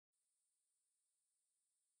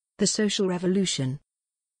The Social Revolution.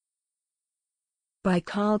 By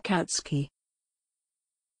Karl Kautsky.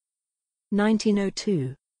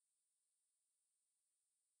 1902.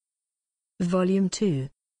 Volume 2.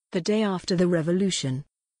 The Day After the Revolution.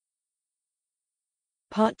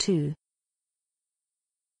 Part 2.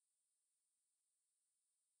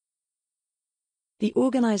 The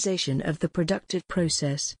organization of the productive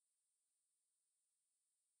process.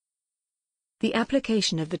 The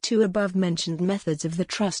application of the two above-mentioned methods of the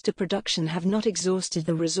trust to production have not exhausted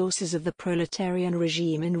the resources of the proletarian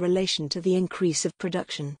regime in relation to the increase of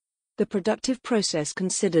production. The productive process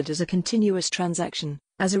considered as a continuous transaction,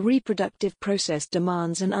 as a reproductive process,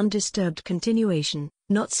 demands an undisturbed continuation,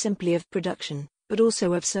 not simply of production, but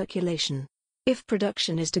also of circulation. If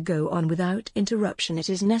production is to go on without interruption,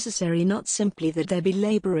 it is necessary not simply that there be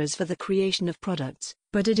laborers for the creation of products,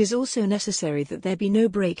 but it is also necessary that there be no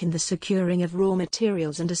break in the securing of raw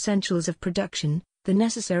materials and essentials of production, the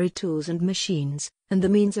necessary tools and machines, and the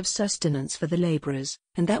means of sustenance for the laborers,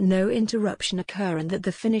 and that no interruption occur and that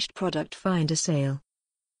the finished product find a sale.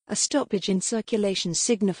 A stoppage in circulation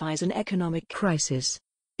signifies an economic crisis.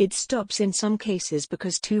 It stops in some cases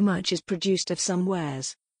because too much is produced of some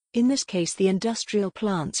wares. In this case, the industrial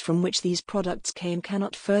plants from which these products came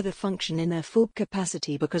cannot further function in their full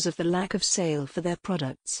capacity because of the lack of sale for their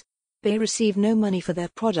products. They receive no money for their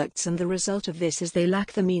products, and the result of this is they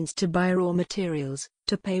lack the means to buy raw materials,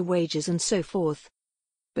 to pay wages and so forth.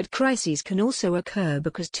 But crises can also occur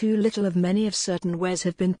because too little of many of certain wares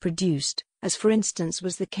have been produced, as for instance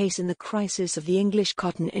was the case in the crisis of the English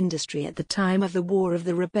cotton industry at the time of the War of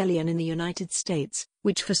the Rebellion in the United States,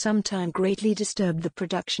 which for some time greatly disturbed the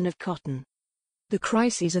production of cotton. The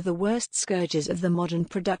crises are the worst scourges of the modern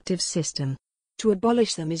productive system. To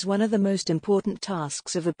abolish them is one of the most important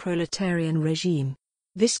tasks of a proletarian regime.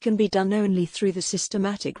 This can be done only through the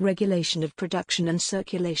systematic regulation of production and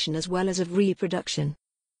circulation as well as of reproduction.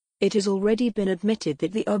 It has already been admitted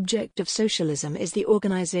that the object of socialism is the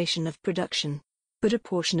organization of production. But a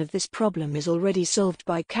portion of this problem is already solved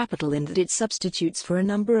by capital in that it substitutes for a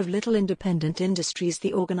number of little independent industries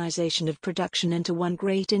the organization of production into one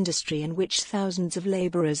great industry in which thousands of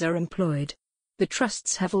laborers are employed. The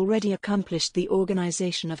trusts have already accomplished the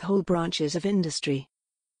organization of whole branches of industry.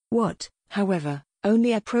 What, however,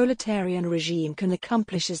 only a proletarian regime can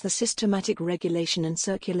accomplish is the systematic regulation and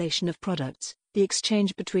circulation of products, the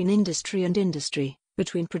exchange between industry and industry,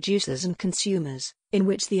 between producers and consumers, in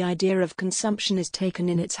which the idea of consumption is taken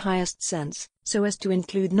in its highest sense, so as to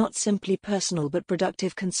include not simply personal but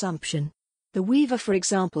productive consumption. The weaver, for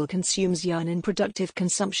example, consumes yarn in productive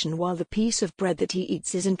consumption, while the piece of bread that he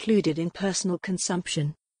eats is included in personal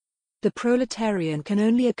consumption. The proletarian can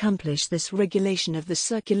only accomplish this regulation of the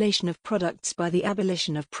circulation of products by the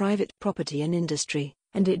abolition of private property in industry,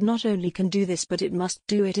 and it not only can do this but it must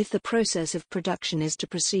do it if the process of production is to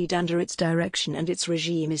proceed under its direction and its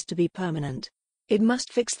regime is to be permanent. It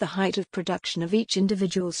must fix the height of production of each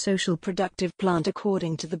individual social productive plant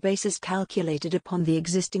according to the basis calculated upon the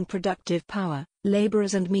existing productive power,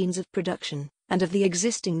 laborers and means of production, and of the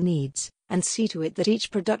existing needs, and see to it that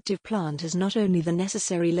each productive plant has not only the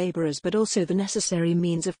necessary laborers but also the necessary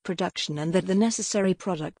means of production, and that the necessary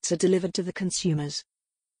products are delivered to the consumers.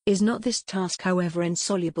 Is not this task, however,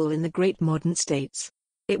 insoluble in the great modern states?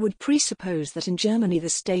 It would presuppose that in Germany the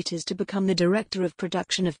state is to become the director of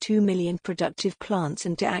production of 2 million productive plants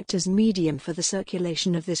and to act as medium for the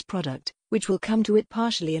circulation of this product, which will come to it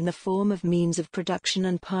partially in the form of means of production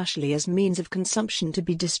and partially as means of consumption to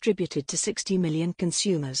be distributed to 60 million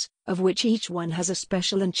consumers, of which each one has a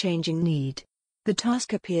special and changing need. The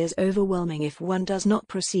task appears overwhelming if one does not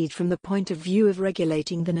proceed from the point of view of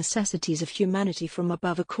regulating the necessities of humanity from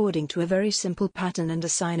above according to a very simple pattern and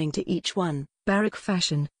assigning to each one, barrack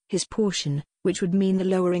fashion, his portion, which would mean the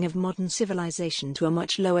lowering of modern civilization to a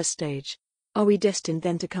much lower stage. Are we destined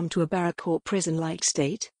then to come to a barrack or prison-like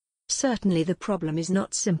state? Certainly the problem is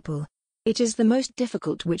not simple. It is the most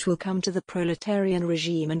difficult which will come to the proletarian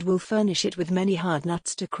regime and will furnish it with many hard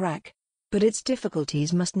nuts to crack. But its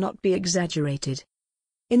difficulties must not be exaggerated.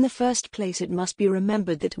 In the first place, it must be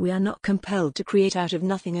remembered that we are not compelled to create out of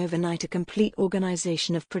nothing overnight a complete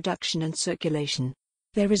organization of production and circulation.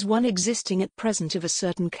 There is one existing at present of a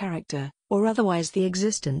certain character, or otherwise the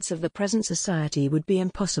existence of the present society would be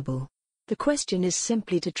impossible. The question is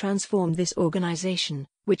simply to transform this organization,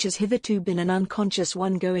 which has hitherto been an unconscious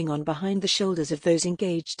one going on behind the shoulders of those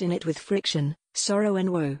engaged in it with friction, sorrow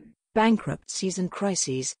and woe, bankruptcies and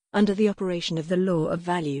crises, under the operation of the law of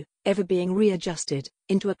value, ever being readjusted,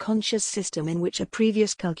 into a conscious system in which a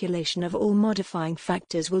previous calculation of all modifying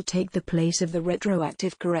factors will take the place of the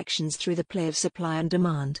retroactive corrections through the play of supply and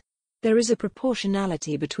demand. There is a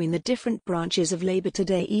proportionality between the different branches of labor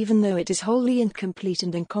today. Even though it is wholly incomplete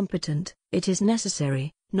and incompetent, it is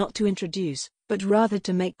necessary, not to introduce, but rather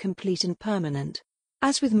to make complete and permanent.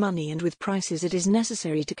 As with money and with prices, it is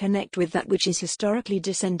necessary to connect with that which is historically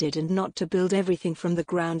descended and not to build everything from the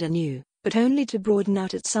ground anew, but only to broaden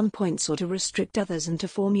out at some points or to restrict others and to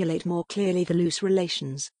formulate more clearly the loose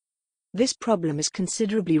relations. This problem is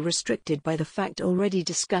considerably restricted by the fact already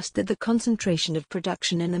discussed that the concentration of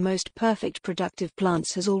production in the most perfect productive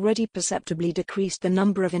plants has already perceptibly decreased the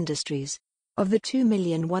number of industries. Of the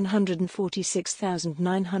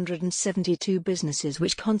 2,146,972 businesses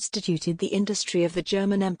which constituted the industry of the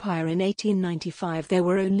German Empire in 1895, there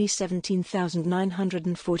were only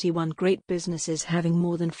 17,941 great businesses having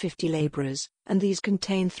more than 50 laborers, and these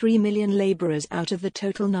contain 3 million laborers out of the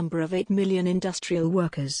total number of 8 million industrial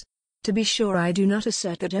workers. To be sure, I do not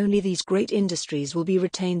assert that only these great industries will be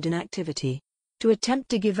retained in activity. To attempt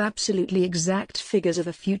to give absolutely exact figures of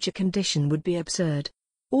a future condition would be absurd.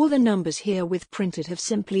 All the numbers herewith printed have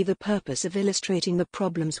simply the purpose of illustrating the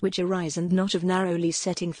problems which arise and not of narrowly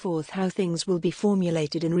setting forth how things will be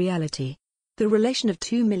formulated in reality. The relation of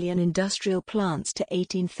 2 million industrial plants to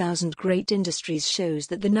 18,000 great industries shows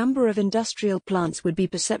that the number of industrial plants would be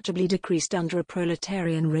perceptibly decreased under a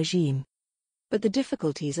proletarian regime. But the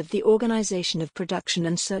difficulties of the organization of production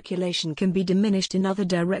and circulation can be diminished in other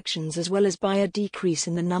directions as well as by a decrease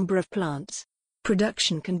in the number of plants.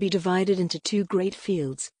 Production can be divided into two great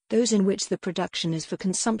fields, those in which the production is for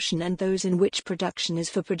consumption and those in which production is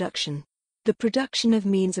for production. The production of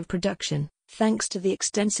means of production, thanks to the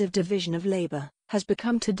extensive division of labor, has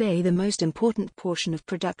become today the most important portion of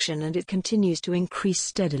production, and it continues to increase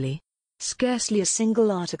steadily. Scarcely a single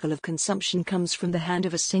article of consumption comes from the hand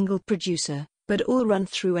of a single producer, but all run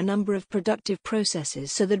through a number of productive processes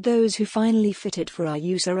so that those who finally fit it for our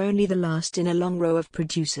use are only the last in a long row of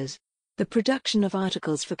producers. The production of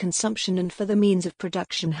articles for consumption and for the means of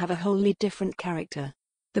production have a wholly different character.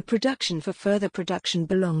 The production for further production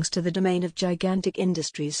belongs to the domain of gigantic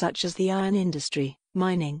industries such as the iron industry,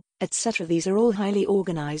 mining, etc. These are all highly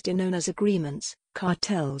organized and known as agreements,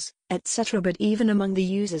 cartels, etc. But even among the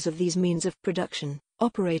users of these means of production,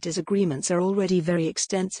 operators' agreements are already very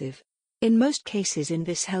extensive. In most cases in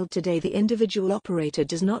this held today, the individual operator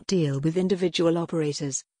does not deal with individual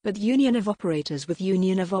operators, but union of operators with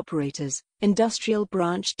union of operators. Industrial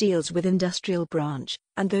branch deals with industrial branch,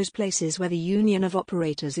 and those places where the union of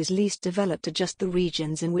operators is least developed are just the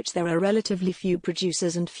regions in which there are relatively few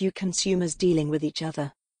producers and few consumers dealing with each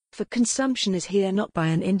other. For consumption is here not by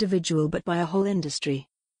an individual but by a whole industry.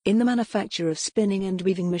 In the manufacture of spinning and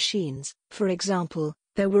weaving machines, for example,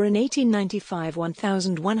 there were in 1895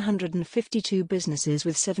 1,152 businesses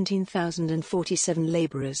with 17,047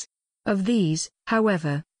 laborers. Of these,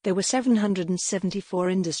 however, there were 774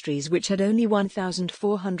 industries which had only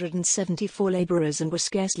 1,474 laborers and were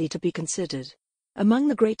scarcely to be considered. Among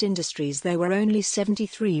the great industries there were only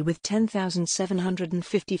 73 with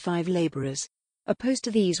 10,755 laborers. Opposed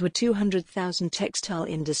to these were 200,000 textile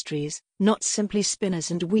industries, not simply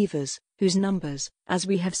spinners and weavers, whose numbers, as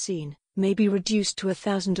we have seen, may be reduced to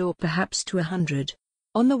 1,000 or perhaps to 100.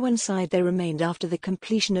 On the one side there remained after the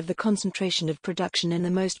completion of the concentration of production in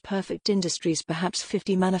the most perfect industries perhaps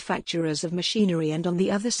 50 manufacturers of machinery, and on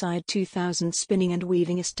the other side 2,000 spinning and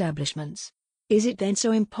weaving establishments. Is it then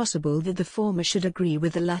so impossible that the former should agree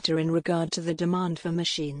with the latter in regard to the demand for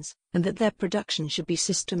machines, and that their production should be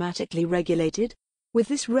systematically regulated? With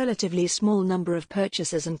this relatively small number of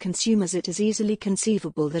purchasers and consumers, it is easily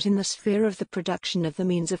conceivable that in the sphere of the production of the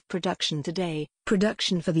means of production today,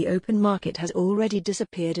 production for the open market has already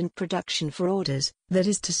disappeared and production for orders, that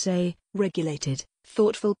is to say, regulated,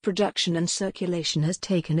 thoughtful production and circulation has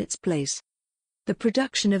taken its place. The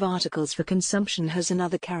production of articles for consumption has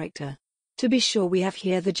another character. To be sure, we have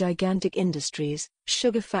here the gigantic industries,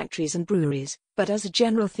 sugar factories and breweries, but as a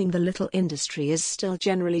general thing the little industry is still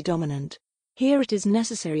generally dominant. Here it is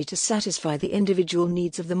necessary to satisfy the individual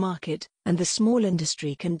needs of the market, and the small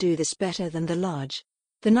industry can do this better than the large.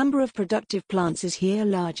 The number of productive plants is here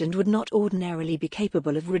large and would not ordinarily be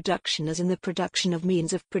capable of reduction as in the production of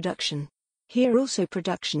means of production. Here also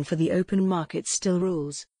production for the open market still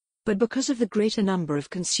rules. But because of the greater number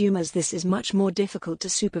of consumers this is much more difficult to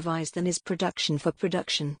supervise than is production for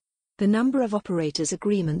production. The number of operators'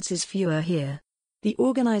 agreements is fewer here. The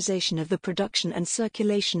organization of the production and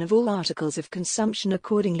circulation of all articles of consumption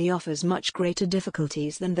accordingly offers much greater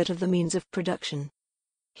difficulties than that of the means of production.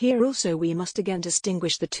 Here also we must again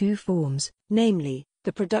distinguish the two forms, namely,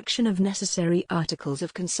 the production of necessary articles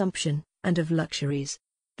of consumption, and of luxuries.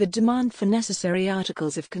 The demand for necessary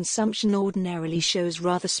articles of consumption ordinarily shows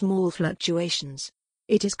rather small fluctuations.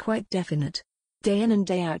 It is quite definite. Day in and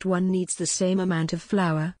day out one needs the same amount of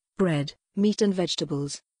flour, bread, meat and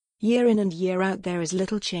vegetables. Year in and year out there is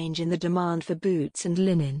little change in the demand for boots and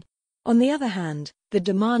linen. On the other hand, the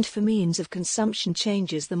demand for means of consumption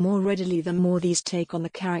changes the more readily the more these take on the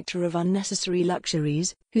character of unnecessary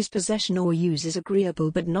luxuries, whose possession or use is agreeable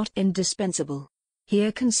but not indispensable.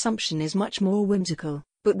 Here consumption is much more whimsical,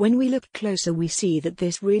 but when we look closer we see that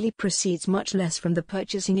this really proceeds much less from the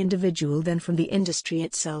purchasing individual than from the industry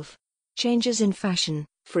itself. Changes in fashion,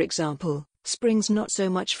 for example, springs not so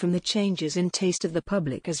much from the changes in taste of the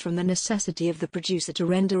public as from the necessity of the producer to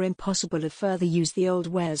render impossible a further use the old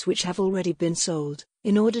wares which have already been sold,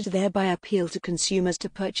 in order to thereby appeal to consumers to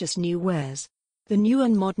purchase new wares. The new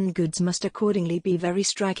and modern goods must accordingly be very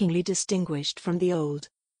strikingly distinguished from the old.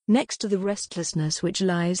 Next to the restlessness which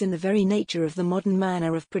lies in the very nature of the modern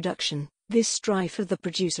manner of production, this strife of the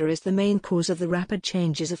producer is the main cause of the rapid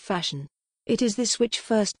changes of fashion. It is this which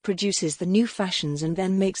first produces the new fashions and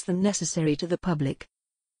then makes them necessary to the public.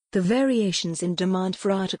 The variations in demand for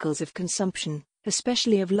articles of consumption,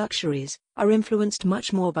 especially of luxuries, are influenced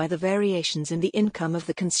much more by the variations in the income of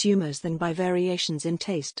the consumers than by variations in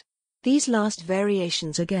taste. These last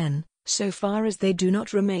variations again, so far as they do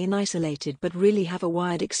not remain isolated but really have a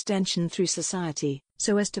wide extension through society,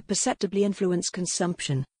 so as to perceptibly influence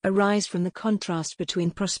consumption, arise from the contrast between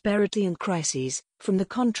prosperity and crises, from the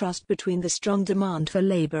contrast between the strong demand for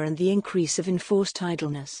labor and the increase of enforced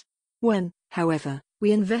idleness. When, however,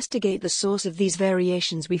 we investigate the source of these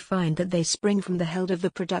variations we find that they spring from the held of the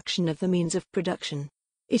production of the means of production.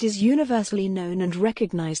 It is universally known and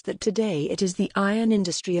recognized that today it is the iron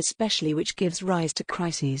industry especially which gives rise to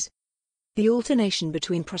crises. The alternation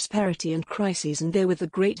between prosperity and crises and therewith the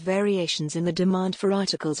great variations in the demand for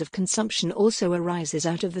articles of consumption also arises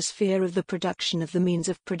out of the sphere of the production of the means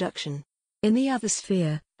of production. In the other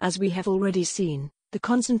sphere, as we have already seen, the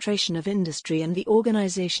concentration of industry and the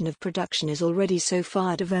organization of production is already so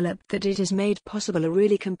far developed that it has made possible a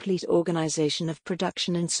really complete organization of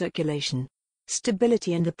production and circulation.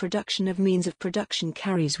 Stability in the production of means of production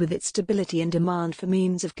carries with it stability in demand for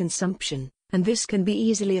means of consumption, and this can be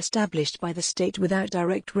easily established by the state without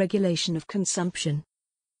direct regulation of consumption.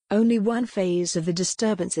 Only one phase of the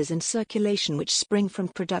disturbances in circulation which spring from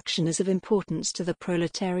production is of importance to the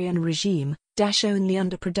proletarian regime, only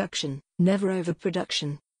underproduction, never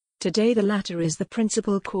overproduction. Today the latter is the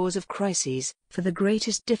principal cause of crises, for the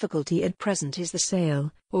greatest difficulty at present is the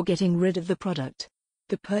sale, or getting rid of the product.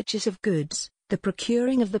 The purchase of goods, the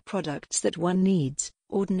procuring of the products that one needs,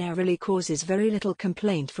 ordinarily causes very little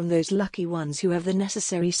complaint from those lucky ones who have the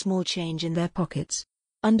necessary small change in their pockets.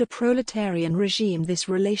 Under proletarian regime this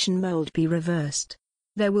relation mold be reversed.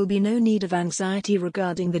 There will be no need of anxiety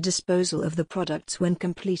regarding the disposal of the products when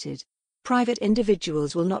completed. Private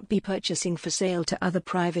individuals will not be purchasing for sale to other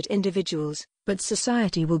private individuals, but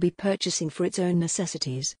society will be purchasing for its own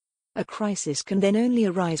necessities. A crisis can then only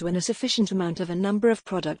arise when a sufficient amount of a number of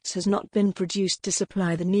products has not been produced to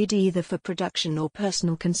supply the need either for production or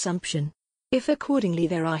personal consumption. If accordingly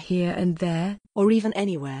there are here and there, or even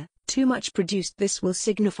anywhere, too much produced, this will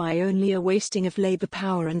signify only a wasting of labor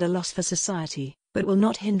power and a loss for society, but will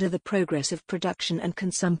not hinder the progress of production and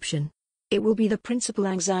consumption. It will be the principal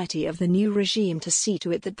anxiety of the new regime to see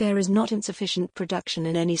to it that there is not insufficient production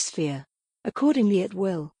in any sphere. Accordingly it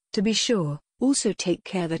will, to be sure, also take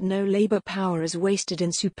care that no labor power is wasted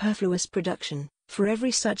in superfluous production, for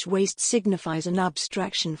every such waste signifies an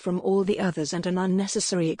abstraction from all the others and an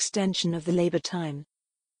unnecessary extension of the labor time.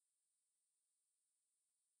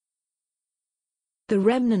 The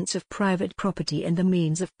remnants of private property and the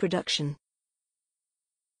means of production.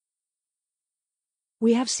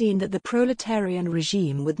 We have seen that the proletarian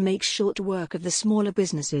regime would make short work of the smaller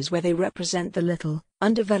businesses where they represent the little,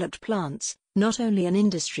 undeveloped plants, not only in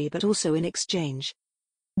industry but also in exchange.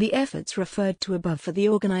 The efforts referred to above for the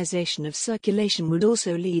organization of circulation would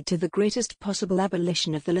also lead to the greatest possible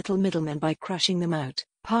abolition of the little middlemen by crushing them out,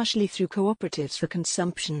 partially through cooperatives for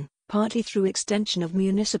consumption, partly through extension of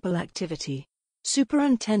municipal activity.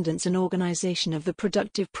 Superintendence and organization of the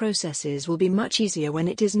productive processes will be much easier when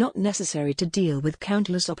it is not necessary to deal with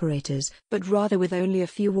countless operators, but rather with only a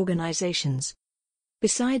few organizations.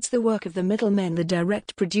 Besides the work of the middlemen, the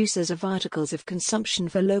direct producers of articles of consumption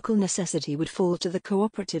for local necessity would fall to the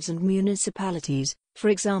cooperatives and municipalities, for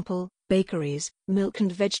example, bakeries, milk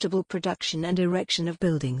and vegetable production and erection of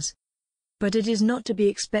buildings. But it is not to be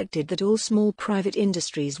expected that all small private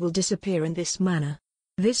industries will disappear in this manner.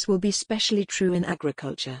 This will be specially true in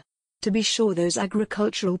agriculture. To be sure, those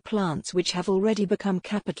agricultural plants which have already become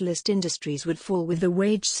capitalist industries would fall with the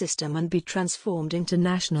wage system and be transformed into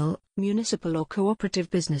national, municipal or cooperative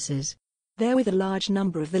businesses. Therewith a large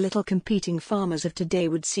number of the little competing farmers of today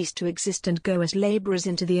would cease to exist and go as laborers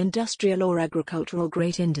into the industrial or agricultural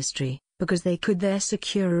great industry, because they could there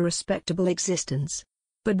secure a respectable existence.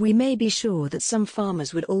 But we may be sure that some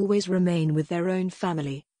farmers would always remain with their own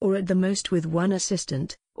family, or at the most with one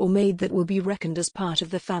assistant, or maid that will be reckoned as part of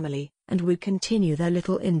the family, and would continue their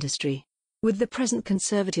little industry. With the present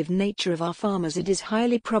conservative nature of our farmers, it is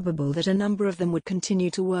highly probable that a number of them would continue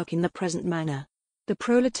to work in the present manner. The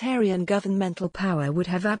proletarian governmental power would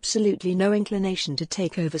have absolutely no inclination to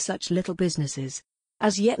take over such little businesses.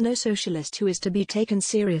 As yet no socialist who is to be taken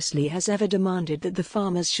seriously has ever demanded that the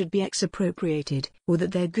farmers should be expropriated, or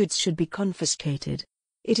that their goods should be confiscated.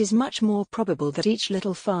 It is much more probable that each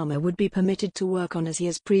little farmer would be permitted to work on as he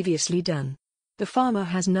has previously done. The farmer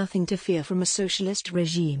has nothing to fear from a socialist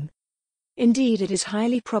regime. Indeed, it is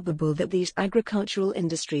highly probable that these agricultural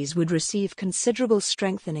industries would receive considerable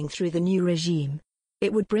strengthening through the new regime.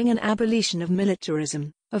 It would bring an abolition of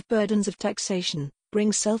militarism, of burdens of taxation,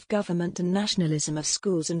 bring self-government and nationalism of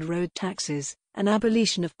schools and road taxes, an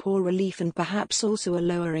abolition of poor relief and perhaps also a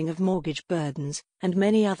lowering of mortgage burdens, and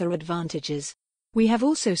many other advantages. We have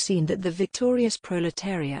also seen that the victorious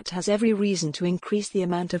proletariat has every reason to increase the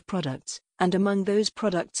amount of products, and among those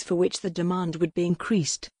products for which the demand would be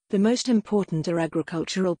increased, the most important are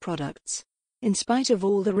agricultural products. In spite of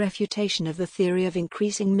all the refutation of the theory of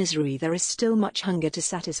increasing misery, there is still much hunger to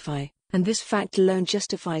satisfy, and this fact alone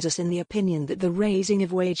justifies us in the opinion that the raising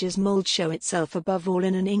of wages will show itself above all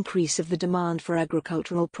in an increase of the demand for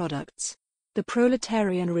agricultural products. The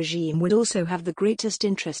proletarian regime would also have the greatest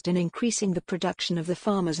interest in increasing the production of the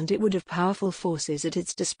farmers, and it would have powerful forces at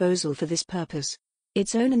its disposal for this purpose.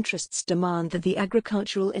 Its own interests demand that the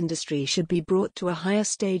agricultural industry should be brought to a higher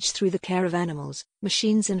stage through the care of animals,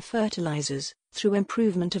 machines and fertilizers, through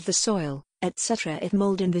improvement of the soil, etc. It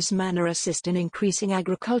would in this manner assist in increasing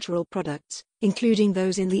agricultural products, including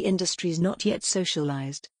those in the industries not yet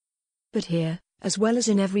socialized. But here, as well as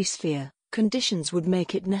in every sphere, conditions would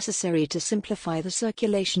make it necessary to simplify the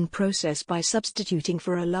circulation process by substituting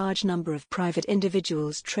for a large number of private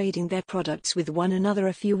individuals trading their products with one another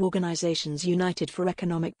a few organizations united for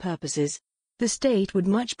economic purposes. The state would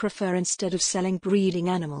much prefer, instead of selling breeding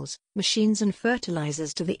animals, machines and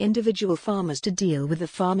fertilizers to the individual farmers, to deal with the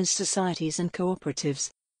farmers' societies and cooperatives.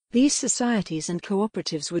 These societies and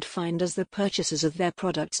cooperatives would find as the purchasers of their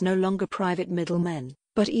products no longer private middlemen,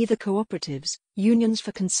 but either cooperatives, unions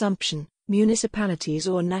for consumption, municipalities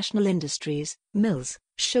or national industries, mills,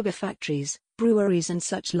 sugar factories, breweries and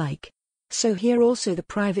such like. So here also the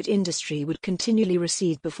private industry would continually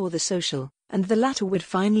recede before the social, and the latter would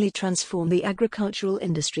finally transform the agricultural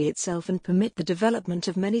industry itself and permit the development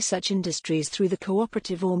of many such industries through the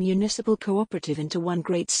cooperative or municipal cooperative into one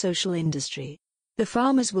great social industry. The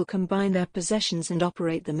farmers will combine their possessions and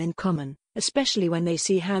operate them in common, especially when they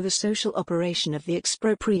see how the social operation of the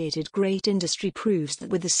expropriated great industry proves that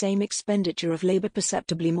with the same expenditure of labor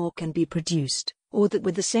perceptibly more can be produced, or that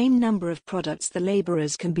with the same number of products the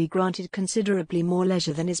laborers can be granted considerably more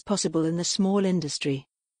leisure than is possible in the small industry.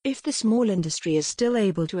 If the small industry is still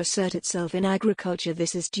able to assert itself in agriculture,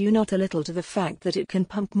 this is due not a little to the fact that it can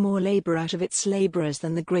pump more labor out of its laborers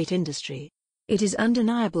than the great industry. It is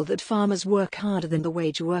undeniable that farmers work harder than the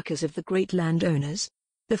wage workers of the great landowners.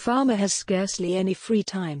 The farmer has scarcely any free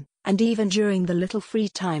time, and even during the little free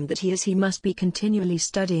time that he has, he must be continually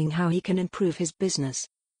studying how he can improve his business.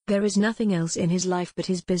 There is nothing else in his life but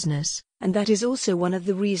his business, and that is also one of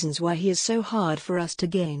the reasons why he is so hard for us to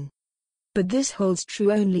gain. But this holds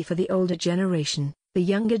true only for the older generation. The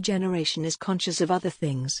younger generation is conscious of other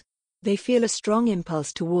things. They feel a strong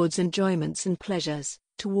impulse towards enjoyments and pleasures,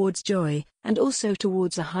 towards joy, and also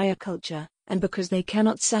towards a higher culture, and because they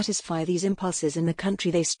cannot satisfy these impulses in the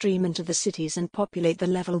country, they stream into the cities and populate the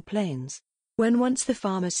level plains. When once the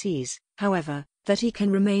farmer sees, however, that he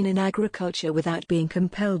can remain in agriculture without being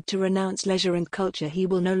compelled to renounce leisure and culture, he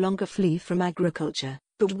will no longer flee from agriculture,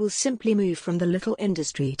 but will simply move from the little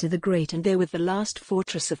industry to the great, and therewith the last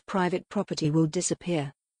fortress of private property will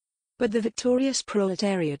disappear. But the victorious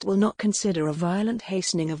proletariat will not consider a violent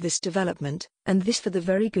hastening of this development, and this for the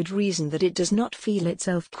very good reason that it does not feel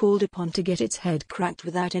itself called upon to get its head cracked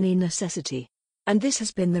without any necessity. And this has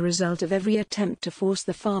been the result of every attempt to force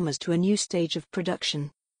the farmers to a new stage of production.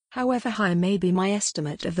 However high may be my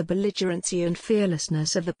estimate of the belligerency and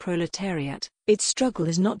fearlessness of the proletariat, its struggle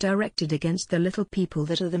is not directed against the little people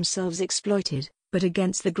that are themselves exploited, but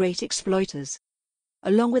against the great exploiters.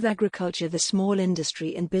 Along with agriculture, the small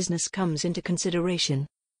industry and business comes into consideration.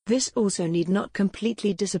 This also need not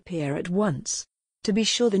completely disappear at once. To be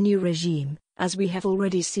sure, the new regime, as we have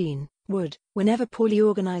already seen, would, whenever poorly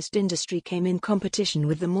organized industry came in competition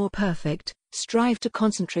with the more perfect, strive to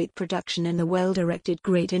concentrate production in the well-directed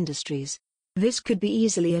great industries. This could be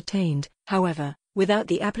easily attained, however, without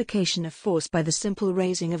the application of force by the simple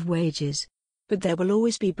raising of wages. But there will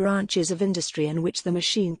always be branches of industry in which the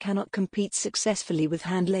machine cannot compete successfully with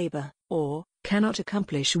hand labor, or cannot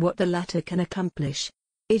accomplish what the latter can accomplish.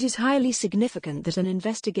 It is highly significant that an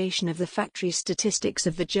investigation of the factory statistics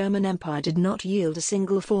of the German Empire did not yield a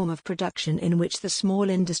single form of production in which the small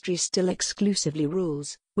industry still exclusively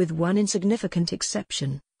rules, with one insignificant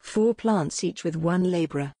exception: 4 plants each with 1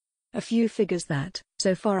 laborer. A few figures that,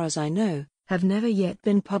 so far as I know, have never yet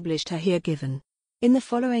been published are here given. In the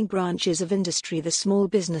following branches of industry the small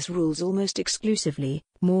business rules almost exclusively,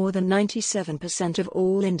 more than 97% of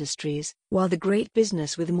all industries, while the great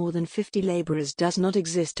business with more than 50 laborers does not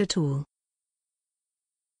exist at all.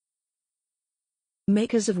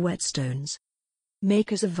 Makers of whetstones.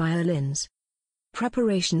 Makers of violins.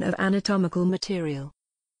 Preparation of anatomical material.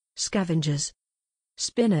 Scavengers.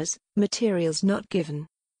 Spinners, materials not given.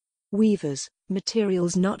 Weavers,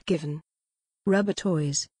 materials not given. Rubber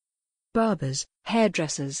toys. Barbers,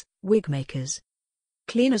 hairdressers, wig makers.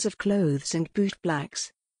 Cleaners of clothes and boot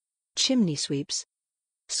blacks. Chimney sweeps.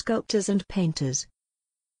 Sculptors and painters.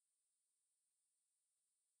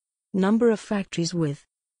 Number of factories with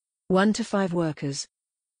 1 to 5 workers.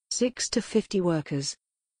 6 to 50 workers.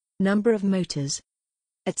 Number of motors.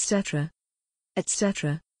 Etc.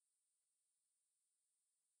 etc.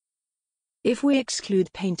 If we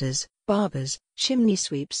exclude painters, barbers, chimney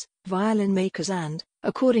sweeps, violin makers and,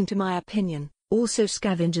 according to my opinion, also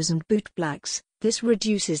scavengers and boot blacks, this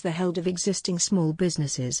reduces the held of existing small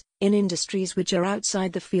businesses, in industries which are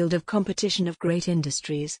outside the field of competition of great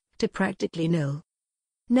industries, to practically nil.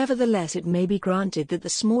 Nevertheless, it may be granted that the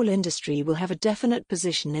small industry will have a definite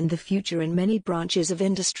position in the future in many branches of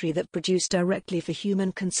industry that produce directly for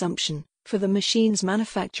human consumption, for the machines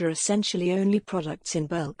manufacture essentially only products in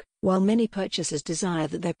bulk, while many purchasers desire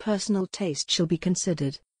that their personal taste shall be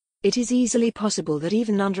considered. It is easily possible that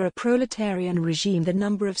even under a proletarian regime the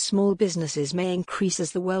number of small businesses may increase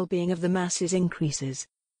as the well-being of the masses increases.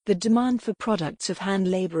 The demand for products of hand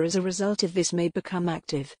labor as a result of this may become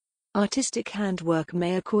active. Artistic handwork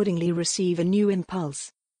may accordingly receive a new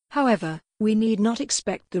impulse. However, we need not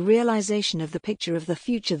expect the realization of the picture of the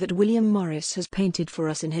future that William Morris has painted for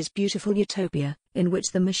us in his beautiful Utopia, in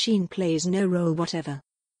which the machine plays no role whatever.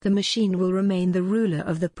 The machine will remain the ruler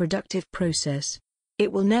of the productive process.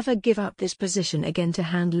 It will never give up this position again to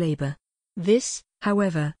hand labor. This,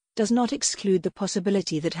 however, does not exclude the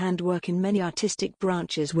possibility that handwork in many artistic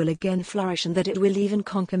branches will again flourish and that it will even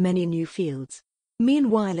conquer many new fields.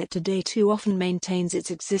 Meanwhile, it today too often maintains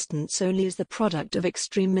its existence only as the product of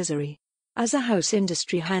extreme misery. As a house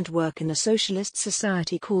industry, handwork in a socialist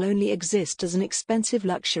society will only exist as an expensive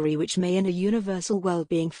luxury which may in a universal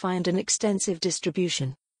well-being find an extensive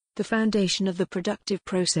distribution. The foundation of the productive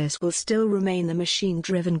process will still remain the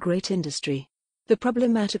machine-driven great industry. The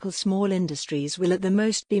problematical small industries will at the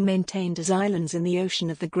most be maintained as islands in the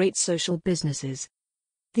ocean of the great social businesses.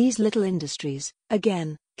 These little industries,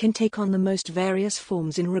 again, can take on the most various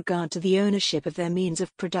forms in regard to the ownership of their means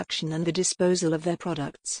of production and the disposal of their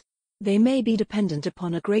products. They may be dependent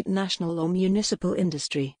upon a great national or municipal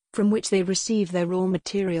industry, from which they receive their raw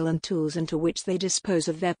material and tools and to which they dispose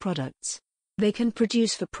of their products. They can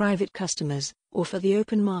produce for private customers, or for the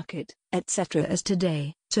open market, etc. as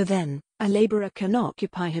today. So then, a laborer can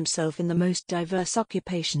occupy himself in the most diverse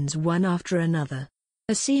occupations one after another.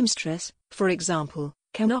 A seamstress, for example,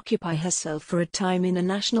 can occupy herself for a time in a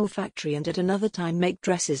national factory and at another time make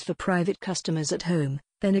dresses for private customers at home,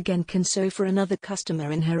 then again can sew for another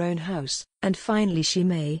customer in her own house, and finally she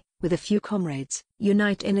may, with a few comrades,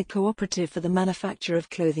 unite in a cooperative for the manufacture of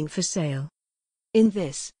clothing for sale. In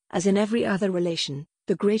this, as in every other relation,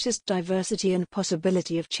 the greatest diversity and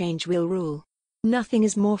possibility of change will rule. Nothing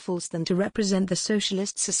is more false than to represent the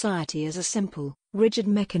socialist society as a simple, rigid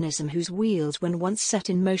mechanism whose wheels when once set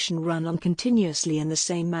in motion run on continuously in the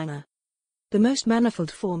same manner. The most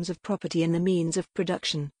manifold forms of property and the means of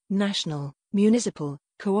production, national, municipal,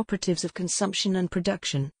 cooperatives of consumption and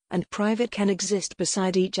production, and private can exist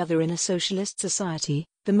beside each other in a socialist society.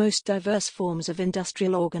 The most diverse forms of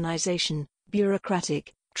industrial organization,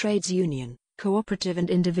 bureaucratic, trades union, cooperative and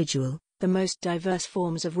individual, the most diverse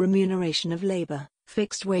forms of remuneration of labor,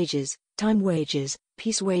 fixed wages, time wages,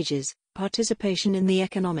 piece wages, participation in the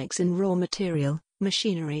economics in raw material,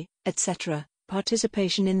 machinery, etc.,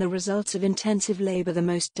 participation in the results of intensive labor, the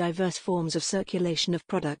most diverse forms of circulation of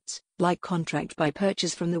products, like contract by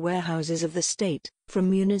purchase from the warehouses of the state, from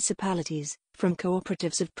municipalities, from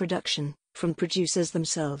cooperatives of production, from producers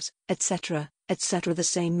themselves, etc., etc. The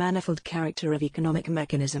same manifold character of economic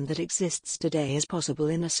mechanism that exists today is possible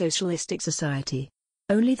in a socialistic society.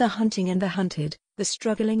 Only the hunting and the hunted, the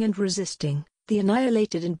struggling and resisting, the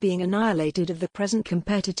annihilated and being annihilated of the present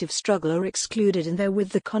competitive struggle are excluded, and therewith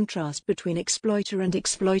the contrast between exploiter and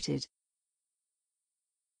exploited.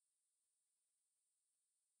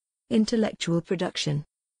 Intellectual production.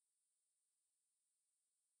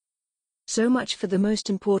 So much for the most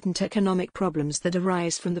important economic problems that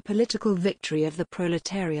arise from the political victory of the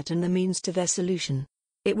proletariat and the means to their solution.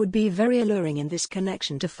 It would be very alluring in this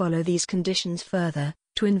connection to follow these conditions further,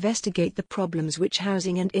 to investigate the problems which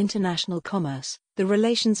housing and international commerce, the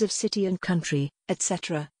relations of city and country,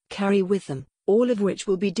 etc., carry with them, all of which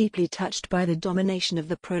will be deeply touched by the domination of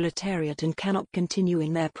the proletariat and cannot continue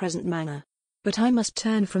in their present manner. But I must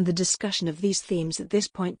turn from the discussion of these themes at this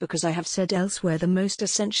point, because I have said elsewhere the most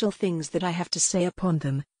essential things that I have to say upon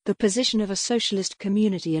them. The position of a socialist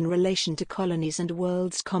community in relation to colonies and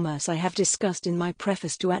world's commerce I have discussed in my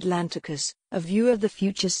preface to Atlanticus, A View of the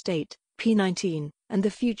Future State, p. 19, and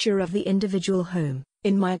the future of the individual home,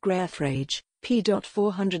 in my Agrarfrage,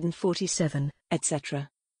 p.447, etc.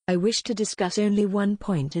 I wish to discuss only one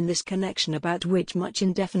point in this connection about which much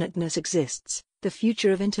indefiniteness exists: the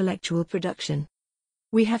future of intellectual production.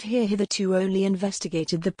 We have here hitherto only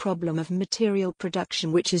investigated the problem of material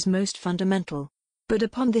production, which is most fundamental. But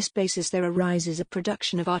upon this basis there arises a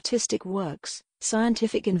production of artistic works,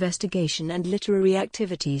 scientific investigation and literary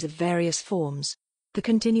activities of various forms. The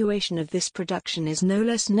continuation of this production is no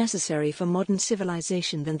less necessary for modern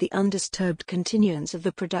civilization than the undisturbed continuance of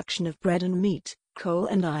the production of bread and meat, coal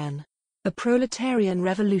and iron. A proletarian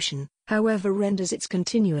revolution, however, renders its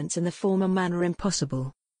continuance in the former manner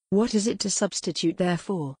impossible. What is it to substitute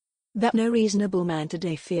therefore? That no reasonable man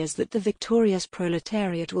today fears that the victorious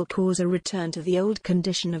proletariat will cause a return to the old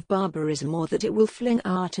condition of barbarism, or that it will fling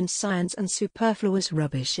art and science and superfluous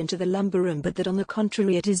rubbish into the lumber room, but that on the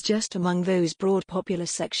contrary it is just among those broad popular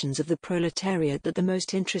sections of the proletariat that the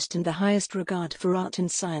most interest and the highest regard for art and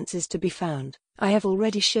science is to be found. I have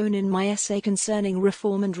already shown in my essay concerning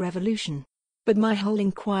reform and revolution. But my whole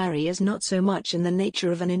inquiry is not so much in the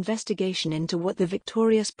nature of an investigation into what the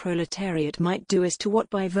victorious proletariat might do as to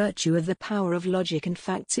what by virtue of the power of logic and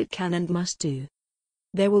facts it can and must do.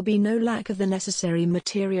 There will be no lack of the necessary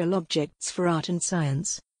material objects for art and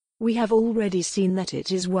science. We have already seen that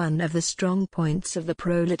it is one of the strong points of the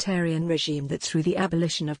proletarian regime that through the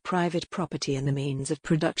abolition of private property and the means of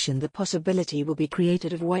production the possibility will be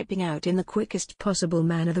created of wiping out in the quickest possible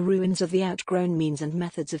manner the ruins of the outgrown means and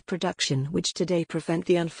methods of production which today prevent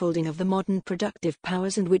the unfolding of the modern productive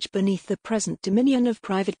powers, and which beneath the present dominion of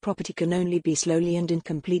private property can only be slowly and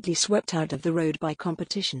incompletely swept out of the road by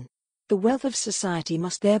competition. The wealth of society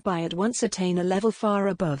must thereby at once attain a level far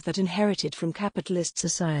above that inherited from capitalist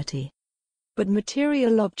society. But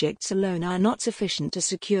material objects alone are not sufficient to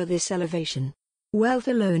secure this elevation. Wealth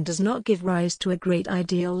alone does not give rise to a great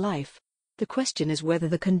ideal life. The question is whether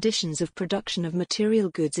the conditions of production of material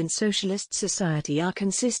goods in socialist society are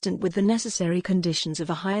consistent with the necessary conditions of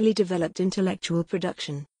a highly developed intellectual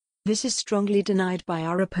production. This is strongly denied by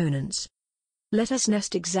our opponents. Let us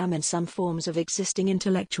next examine some forms of existing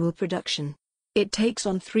intellectual production. It takes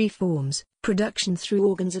on three forms: production through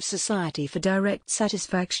organs of society for direct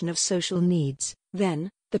satisfaction of social needs, then,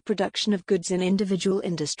 the production of goods in individual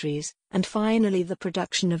industries, and finally the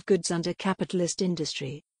production of goods under capitalist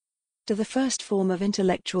industry. To the first form of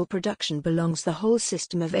intellectual production belongs the whole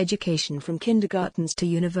system of education from kindergartens to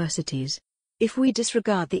universities. If we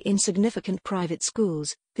disregard the insignificant private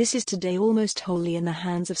schools, this is today almost wholly in the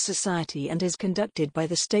hands of society and is conducted by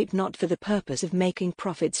the state not for the purpose of making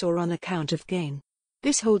profits or on account of gain.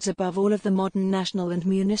 This holds above all of the modern national and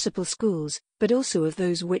municipal schools, but also of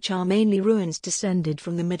those which are mainly ruins descended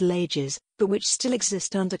from the Middle Ages, but which still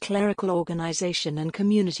exist under clerical organization and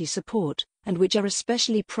community support, and which are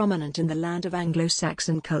especially prominent in the land of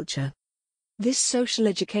Anglo-Saxon culture. This social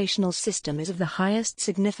educational system is of the highest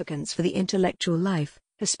significance for the intellectual life,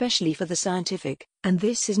 especially for the scientific, and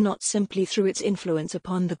this is not simply through its influence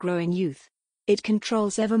upon the growing youth. It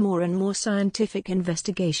controls ever more and more scientific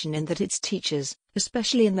investigation in that its teachers,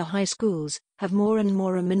 especially in the high schools, have more and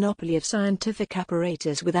more a monopoly of scientific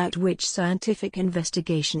apparatus without which scientific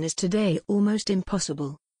investigation is today almost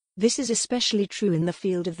impossible. This is especially true in the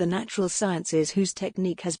field of the natural sciences, whose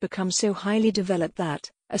technique has become so highly developed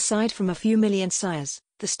that, aside from a few million scias,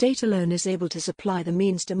 the state alone is able to supply the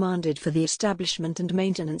means demanded for the establishment and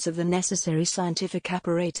maintenance of the necessary scientific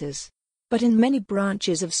apparatus. But in many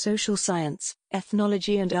branches of social science,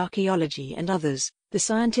 ethnology and archaeology and others, the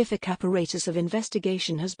scientific apparatus of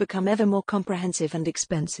investigation has become ever more comprehensive and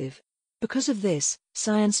expensive. Because of this,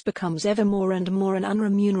 science becomes ever more and more an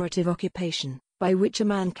unremunerative occupation, by which a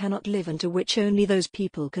man cannot live and to which only those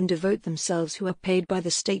people can devote themselves who are paid by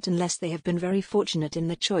the state unless they have been very fortunate in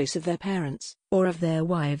the choice of their parents, or of their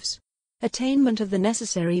wives. Attainment of the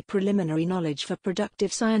necessary preliminary knowledge for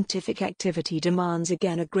productive scientific activity demands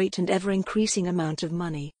again a great and ever-increasing amount of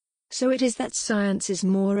money. So it is that science is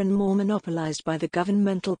more and more monopolized by the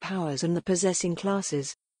governmental powers and the possessing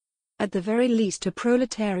classes. At the very least, a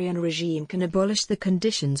proletarian regime can abolish the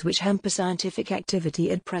conditions which hamper scientific activity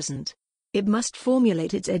at present. It must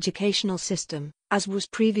formulate its educational system, as was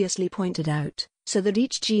previously pointed out, so that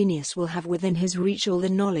each genius will have within his reach all the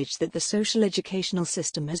knowledge that the social educational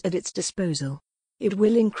system has at its disposal. It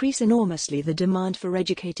will increase enormously the demand for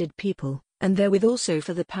educated people, and therewith also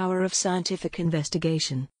for the power of scientific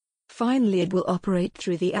investigation. Finally, it will operate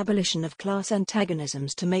through the abolition of class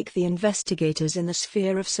antagonisms to make the investigators in the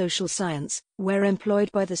sphere of social science, where employed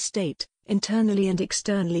by the state, internally and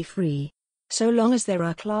externally free. So long as there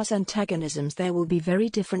are class antagonisms, there will be very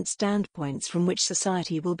different standpoints from which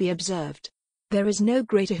society will be observed. There is no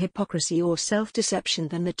greater hypocrisy or self-deception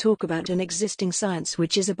than the talk about an existing science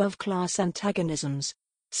which is above class antagonisms.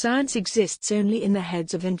 Science exists only in the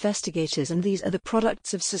heads of investigators, and these are the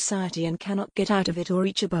products of society and cannot get out of it or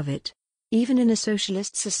reach above it. Even in a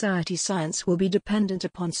socialist society, science will be dependent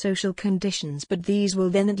upon social conditions, but these will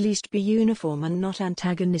then at least be uniform and not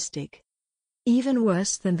antagonistic. Even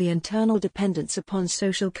worse than the internal dependence upon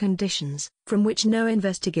social conditions, from which no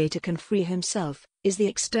investigator can free himself, is the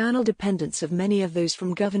external dependence of many of those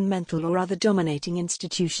from governmental or other dominating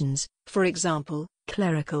institutions, for example,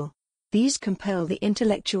 clerical. These compel the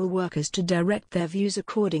intellectual workers to direct their views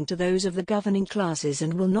according to those of the governing classes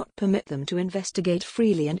and will not permit them to investigate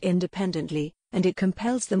freely and independently, and it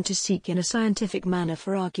compels them to seek in a scientific manner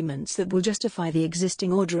for arguments that will justify the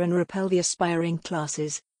existing order and repel the aspiring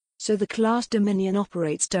classes. So the class dominion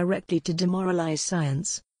operates directly to demoralize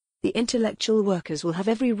science. The intellectual workers will have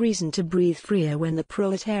every reason to breathe freer when the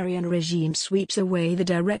proletarian regime sweeps away the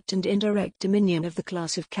direct and indirect dominion of the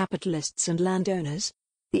class of capitalists and landowners.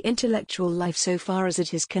 The intellectual life, so far as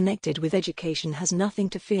it is connected with education, has nothing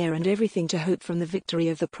to fear and everything to hope from the victory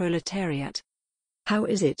of the proletariat. How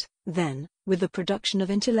is it, then, with the production of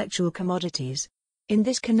intellectual commodities? In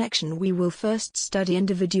this connection we will first study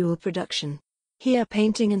individual production. Here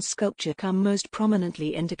painting and sculpture come most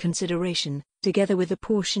prominently into consideration, together with a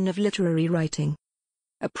portion of literary writing.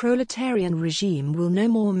 A proletarian regime will no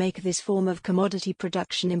more make this form of commodity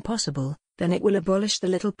production impossible than it will abolish the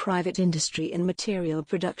little private industry in material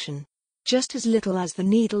production. Just as little as the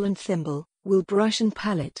needle and thimble, will brush and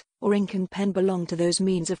palette, or ink and pen belong to those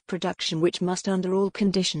means of production which must under all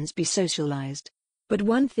conditions be socialized. But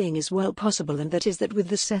one thing is well possible, and that is that with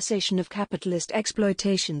the cessation of capitalist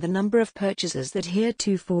exploitation the number of purchasers that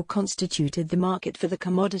heretofore constituted the market for the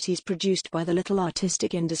commodities produced by the little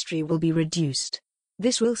artistic industry will be reduced.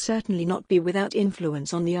 This will certainly not be without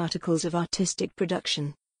influence on the articles of artistic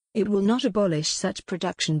production. It will not abolish such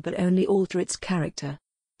production but only alter its character.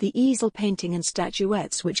 The easel painting and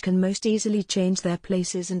statuettes, which can most easily change their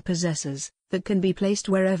places and possessors, that can be placed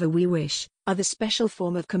wherever we wish, are the special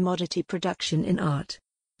form of commodity production in art.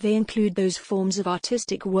 They include those forms of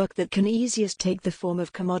artistic work that can easiest take the form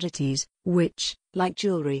of commodities, which, like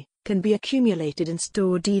jewelry, can be accumulated and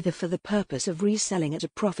stored either for the purpose of reselling at a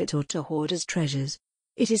profit or to hoard as treasures.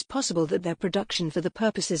 It is possible that their production for the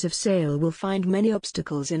purposes of sale will find many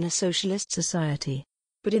obstacles in a socialist society.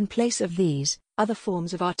 But in place of these, other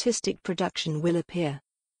forms of artistic production will appear.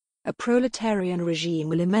 A proletarian regime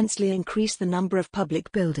will immensely increase the number of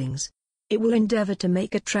public buildings. It will endeavor to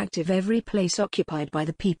make attractive every place occupied by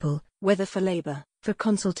the people, whether for labor, for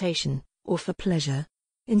consultation, or for pleasure.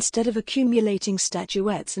 Instead of accumulating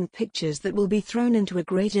statuettes and pictures that will be thrown into a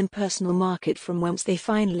great impersonal market from whence they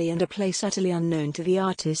finally end a place utterly unknown to the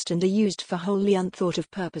artist and are used for wholly unthought of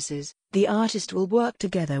purposes, the artist will work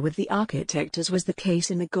together with the architect, as was the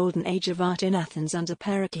case in the golden age of art in Athens under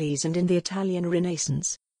Pericles and in the Italian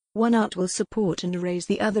Renaissance. One art will support and raise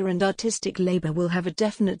the other, and artistic labor will have a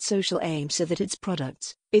definite social aim so that its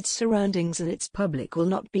products, its surroundings and its public will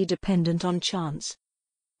not be dependent on chance.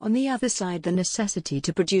 On the other side, the necessity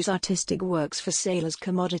to produce artistic works for sale as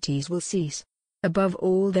commodities will cease. Above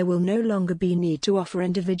all, there will no longer be need to offer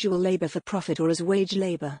individual labor for profit or as wage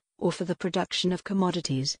labor, or for the production of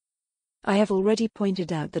commodities. I have already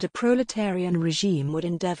pointed out that a proletarian regime would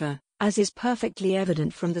endeavor, as is perfectly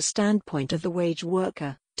evident from the standpoint of the wage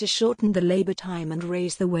worker, to shorten the labor time and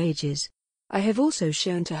raise the wages. I have also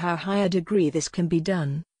shown to how high a degree this can be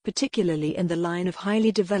done, particularly in the line of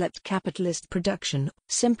highly developed capitalist production,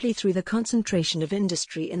 simply through the concentration of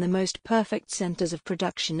industry in the most perfect centers of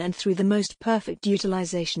production and through the most perfect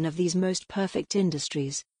utilization of these most perfect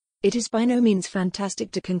industries. It is by no means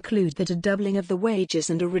fantastic to conclude that a doubling of the wages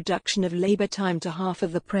and a reduction of labor time to half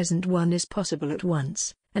of the present one is possible at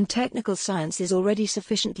once, and technical science is already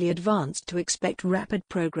sufficiently advanced to expect rapid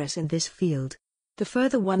progress in this field. The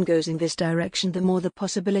further one goes in this direction, the more the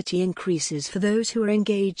possibility increases for those who are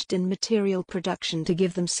engaged in material production to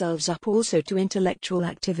give themselves up also to intellectual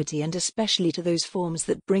activity, and especially to those forms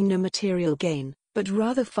that bring no material gain, but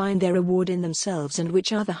rather find their reward in themselves and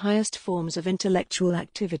which are the highest forms of intellectual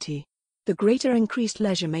activity. The greater increased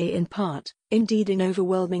leisure may in part, indeed in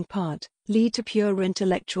overwhelming part, lead to pure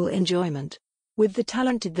intellectual enjoyment. With the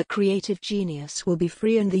talented, the creative genius will be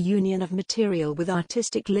free, and the union of material with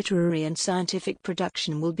artistic, literary and scientific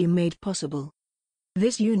production will be made possible.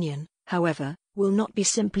 This union, however, will not be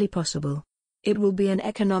simply possible. It will be an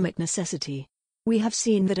economic necessity. We have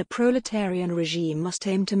seen that a proletarian regime must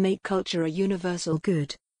aim to make culture a universal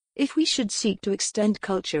good. If we should seek to extend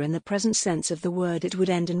culture in the present sense of the word, it would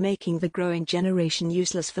end in making the growing generation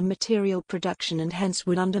useless for material production and hence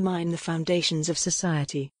would undermine the foundations of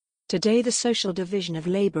society. Today the social division of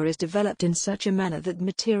labor is developed in such a manner that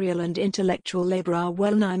material and intellectual labor are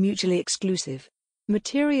well nigh mutually exclusive.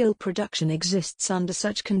 Material production exists under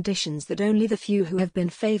such conditions that only the few who have been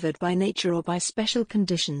favored by nature or by special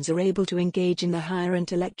conditions are able to engage in the higher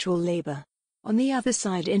intellectual labor. On the other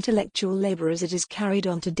side, intellectual labor as it is carried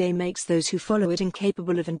on today makes those who follow it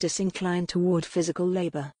incapable of and disinclined toward physical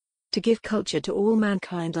labor. To give culture to all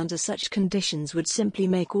mankind under such conditions would simply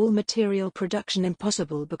make all material production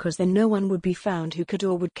impossible, because then no one would be found who could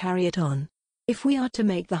or would carry it on. If we are to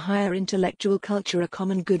make the higher intellectual culture a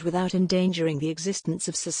common good without endangering the existence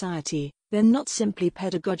of society, then not simply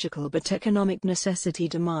pedagogical but economic necessity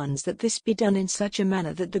demands that this be done in such a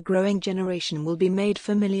manner that the growing generation will be made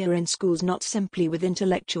familiar in schools not simply with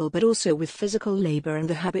intellectual but also with physical labor, and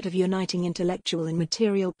the habit of uniting intellectual and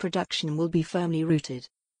material production will be firmly rooted.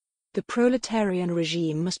 The proletarian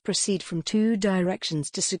regime must proceed from two directions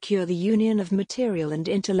to secure the union of material and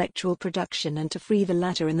intellectual production and to free the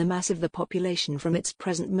latter in the mass of the population from its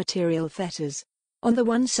present material fetters. On the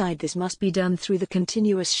one side, this must be done through the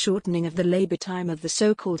continuous shortening of the labor time of the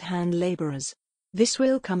so-called hand laborers. This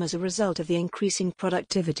will come as a result of the increasing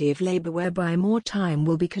productivity of labor, whereby more time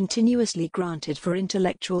will be continuously granted for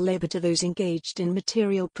intellectual labor to those engaged in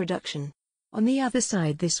material production. On the other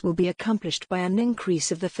side, this will be accomplished by an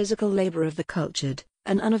increase of the physical labor of the cultured,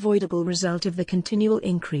 an unavoidable result of the continual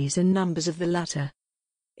increase in numbers of the latter.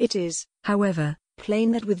 It is, however,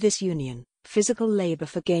 plain that with this union, physical labor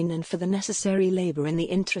for gain and for the necessary labor in the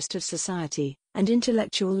interest of society, and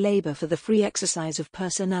intellectual labor for the free exercise of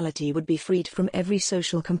personality would be freed from every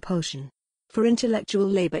social compulsion. For intellectual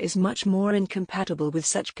labor is much more incompatible with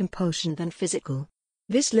such compulsion than physical.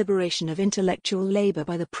 This liberation of intellectual labor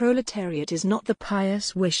by the proletariat is not the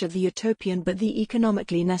pious wish of the utopian but the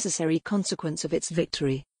economically necessary consequence of its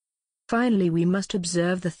victory. Finally, we must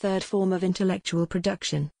observe the third form of intellectual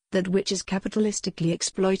production, that which is capitalistically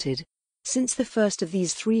exploited. Since the first of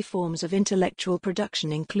these three forms of intellectual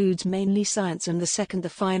production includes mainly science and the second the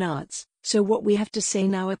fine arts, so what we have to say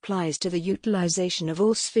now applies to the utilization of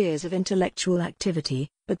all spheres of intellectual activity,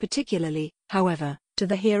 but particularly, however, to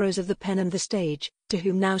the heroes of the pen and the stage, to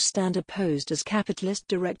whom now stand opposed as capitalist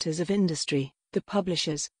directors of industry, the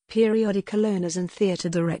publishers, periodical owners and theatre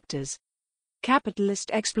directors. Capitalist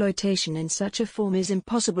exploitation in such a form is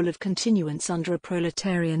impossible of continuance under a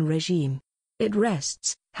proletarian regime. It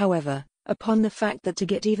rests, however, upon the fact that to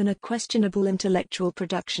get even a questionable intellectual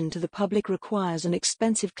production to the public requires an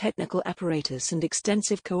expensive technical apparatus and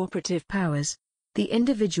extensive cooperative powers. The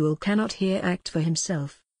individual cannot here act for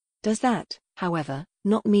himself. Does that, however,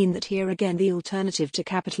 not mean that here again the alternative to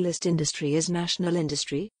capitalist industry is national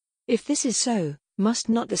industry? If this is so, must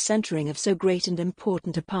not the centering of so great and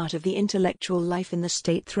important a part of the intellectual life in the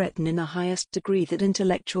state threaten in the highest degree that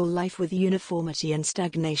intellectual life with uniformity and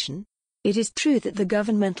stagnation? It is true that the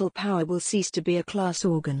governmental power will cease to be a class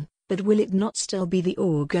organ, but will it not still be the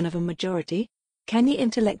organ of a majority? Can the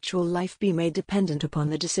intellectual life be made dependent upon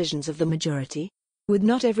the decisions of the majority? Would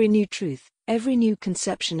not every new truth, every new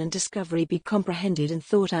conception and discovery be comprehended and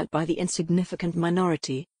thought out by the insignificant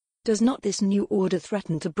minority? Does not this new order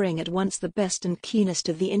threaten to bring at once the best and keenest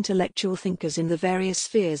of the intellectual thinkers in the various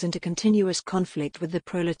spheres into continuous conflict with the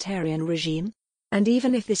proletarian regime? And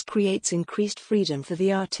even if this creates increased freedom for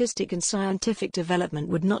the artistic and scientific development,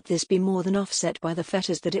 would not this be more than offset by the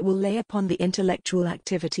fetters that it will lay upon the intellectual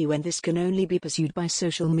activity when this can only be pursued by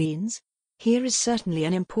social means? Here is certainly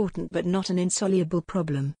an important but not an insoluble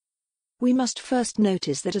problem. We must first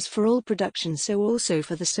notice that as for all production, so also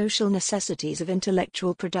for the social necessities of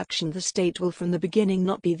intellectual production, the state will from the beginning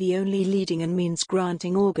not be the only leading and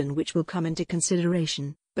means-granting organ which will come into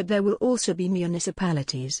consideration, but there will also be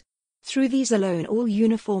municipalities. Through these alone all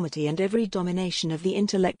uniformity and every domination of the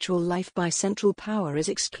intellectual life by central power is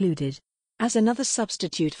excluded. As another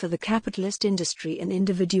substitute for the capitalist industry and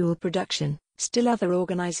individual production, still other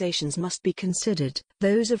organizations must be considered,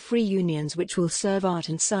 those of free unions which will serve art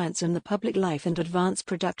and science and the public life and advance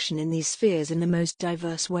production in these spheres in the most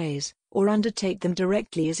diverse ways, or undertake them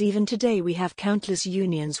directly, as even today we have countless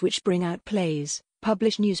unions which bring out plays,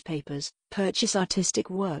 publish newspapers, purchase artistic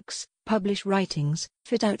works, publish writings,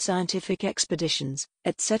 fit out scientific expeditions,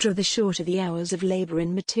 etc. The shorter the hours of labor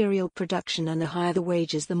in material production and the higher the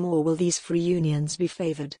wages, the more will these free unions be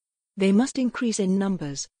favored. They must increase in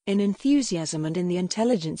numbers, in enthusiasm and in the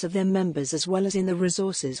intelligence of their members, as well as in the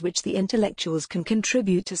resources which the intellectuals can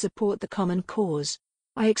contribute to support the common cause.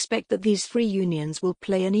 I expect that these free unions will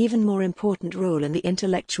play an even more important role in the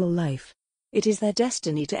intellectual life. It is their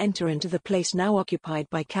destiny to enter into the place now occupied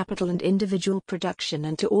by capital and individual production,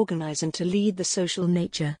 and to organize and to lead the social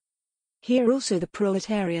nature. Here also the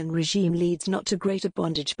proletarian regime leads not to greater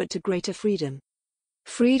bondage but to greater freedom.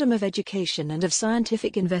 Freedom of education and of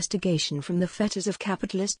scientific investigation from the fetters of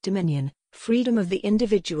capitalist dominion, freedom of the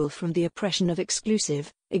individual from the oppression of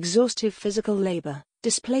exclusive, exhaustive physical labor,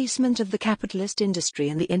 displacement of the capitalist industry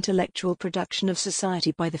and the intellectual production of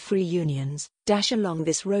society by the free unions. Along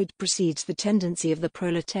this road proceeds the tendency of the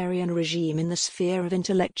proletarian regime in the sphere of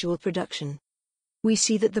intellectual production. We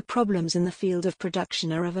see that the problems in the field of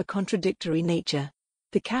production are of a contradictory nature.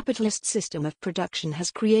 The capitalist system of production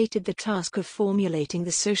has created the task of formulating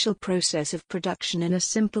the social process of production in a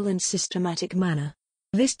simple and systematic manner.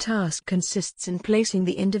 This task consists in placing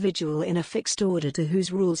the individual in a fixed order to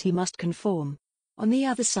whose rules he must conform. On the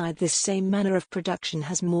other side, this same manner of production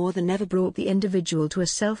has more than ever brought the individual to a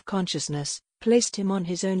self-consciousness, placed him on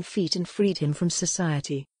his own feet and freed him from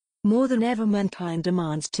society. More than ever mankind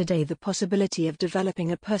demands today the possibility of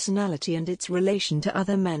developing a personality and its relation to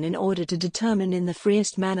other men in order to determine in the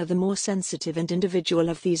freest manner the more sensitive and individual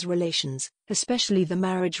of these relations, especially the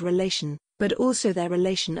marriage relation, but also their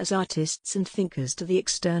relation as artists and thinkers to the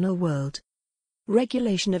external world.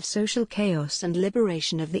 Regulation of social chaos and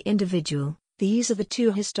liberation of the individual, these are the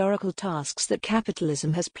two historical tasks that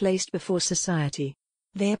capitalism has placed before society.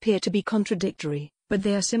 They appear to be contradictory, but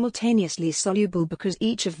they are simultaneously soluble because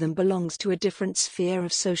each of them belongs to a different sphere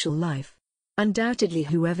of social life. Undoubtedly,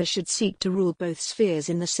 whoever should seek to rule both spheres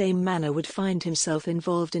in the same manner would find himself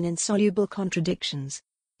involved in insoluble contradictions.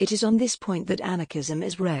 It is on this point that anarchism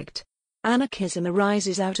is wrecked. Anarchism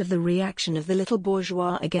arises out of the reaction of the little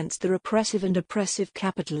bourgeois against the repressive and oppressive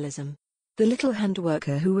capitalism. The little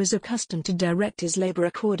handworker who was accustomed to direct his labor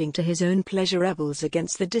according to his own pleasure rebels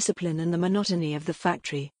against the discipline and the monotony of the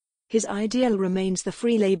factory. His ideal remains the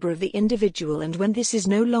free labor of the individual, and when this is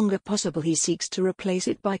no longer possible he seeks to replace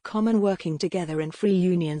it by common working together in free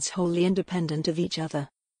unions wholly independent of each other.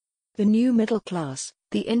 The new middle class,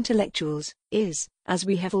 the intellectuals, is, as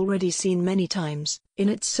we have already seen many times, in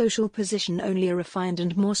its social position only a refined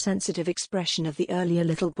and more sensitive expression of the earlier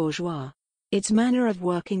little bourgeois. Its manner of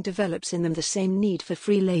working develops in them the same need for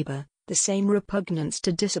free labor, the same repugnance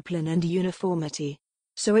to discipline and uniformity.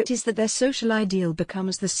 So it is that their social ideal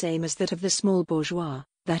becomes the same as that of the small bourgeois,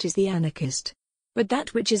 that is the anarchist. But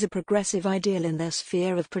that which is a progressive ideal in their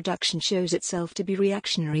sphere of production shows itself to be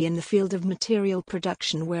reactionary in the field of material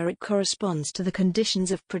production, where it corresponds to the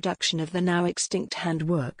conditions of production of the now extinct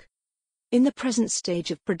handwork. In the present stage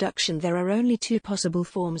of production there are only two possible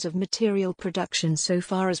forms of material production so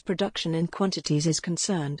far as production in quantities is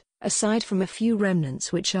concerned, aside from a few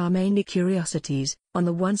remnants which are mainly curiosities, on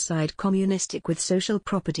the one side communistic with social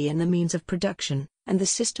property and the means of production, and the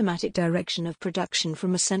systematic direction of production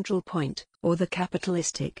from a central point, or the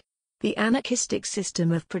capitalistic. The anarchistic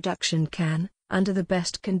system of production can, under the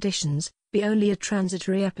best conditions, be only a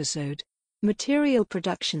transitory episode. Material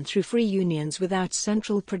production through free unions without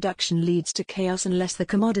central production leads to chaos unless the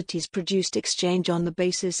commodities produced exchange on the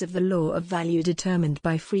basis of the law of value determined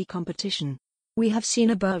by free competition. We have seen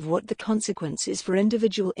above what the consequence is for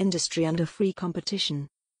individual industry under free competition.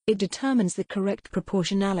 It determines the correct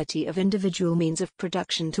proportionality of individual means of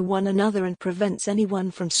production to one another and prevents anyone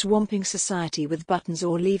from swamping society with buttons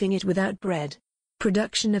or leaving it without bread.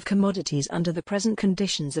 Production of commodities under the present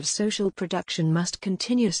conditions of social production must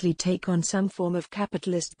continuously take on some form of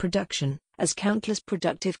capitalist production, as countless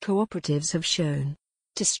productive cooperatives have shown.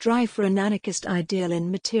 To strive for an anarchist ideal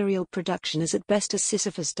in material production is at best a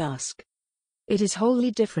Sisyphus task. It is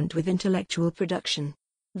wholly different with intellectual production.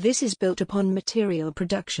 This is built upon material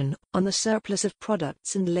production, on the surplus of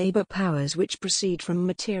products and labor powers which proceed from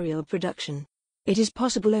material production. It is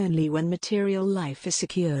possible only when material life is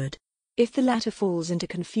secured. If the latter falls into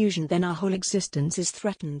confusion, then our whole existence is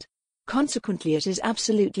threatened. Consequently, it is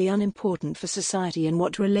absolutely unimportant for society in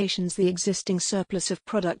what relations the existing surplus of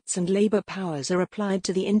products and labor powers are applied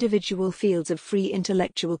to the individual fields of free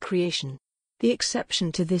intellectual creation. The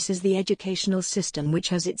exception to this is the educational system, which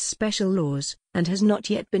has its special laws, and has not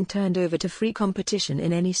yet been turned over to free competition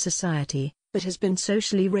in any society, but has been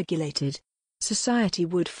socially regulated. Society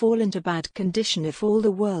would fall into bad condition if all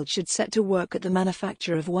the world should set to work at the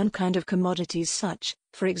manufacture of one kind of commodities, such,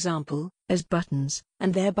 for example, as buttons,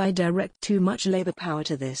 and thereby direct too much labor power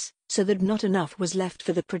to this, so that not enough was left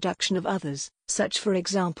for the production of others, such for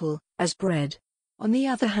example, as bread. On the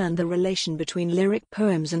other hand, the relation between lyric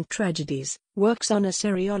poems and tragedies, works on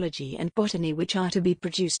assyriology and botany which are to be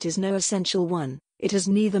produced is no essential one. It has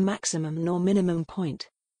neither maximum nor minimum point.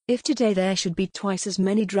 If today there should be twice as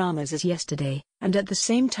many dramas as yesterday, and at the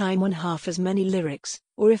same time 1/2 as many lyrics,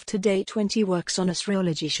 or if today 20 works on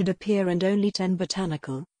assyriology should appear and only 10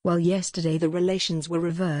 botanical, while yesterday the relations were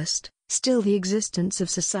reversed, still the existence of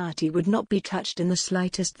society would not be touched in the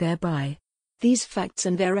slightest thereby. These facts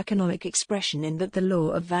and their economic expression in that the law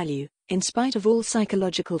of value, in spite of all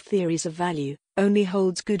psychological theories of value, only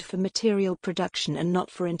holds good for material production and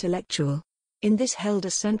not for intellectual. In this held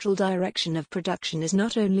a central direction of production is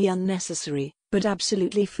not only unnecessary, but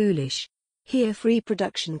absolutely foolish. Here free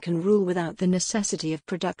production can rule without the necessity of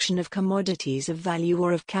production of commodities of value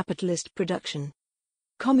or of capitalist production.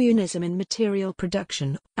 Communism in material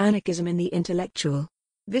production, anarchism in the intellectual.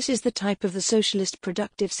 This is the type of the socialist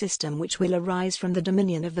productive system which will arise from the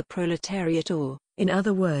dominion of the proletariat, or, in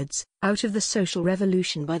other words, out of the social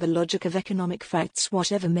revolution by the logic of economic facts,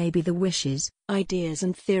 whatever may be the wishes, ideas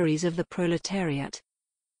and theories of the proletariat.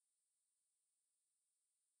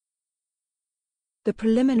 The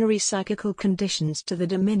preliminary psychical conditions to the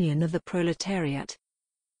dominion of the proletariat.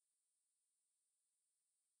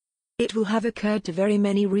 It will have occurred to very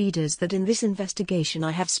many readers that in this investigation I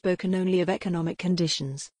have spoken only of economic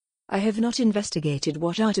conditions. I have not investigated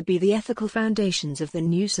what are to be the ethical foundations of the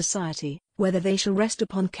new society, whether they shall rest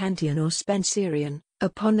upon Kantian or Spencerian,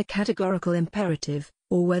 upon the categorical imperative,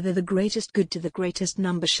 or whether the greatest good to the greatest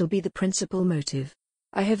number shall be the principal motive.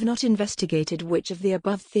 I have not investigated which of the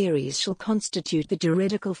above theories shall constitute the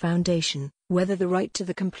juridical foundation, whether the right to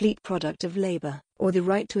the complete product of labor, or the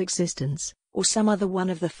right to existence, or some other one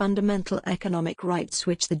of the fundamental economic rights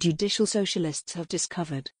which the judicial socialists have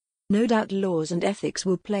discovered. No doubt laws and ethics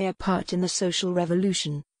will play a part in the social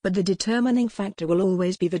revolution, but the determining factor will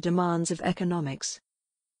always be the demands of economics.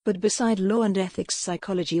 But beside law and ethics,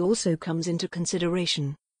 psychology also comes into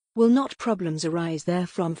consideration. Will not problems arise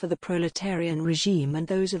therefrom for the proletarian regime and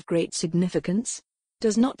those of great significance?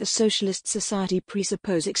 Does not the socialist society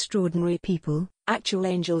presuppose extraordinary people, actual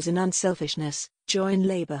angels in unselfishness, joy in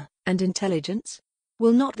labor, and intelligence?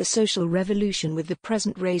 Will not the social revolution with the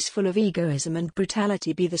present race full of egoism and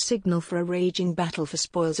brutality be the signal for a raging battle for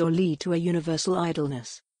spoils or lead to a universal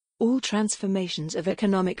idleness? All transformations of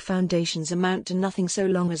economic foundations amount to nothing so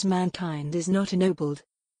long as mankind is not ennobled.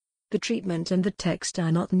 The treatment and the text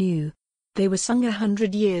are not new. They were sung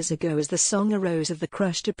 100 years ago as the song arose of the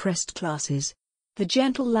crushed oppressed classes. The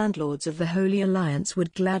gentle landlords of the Holy Alliance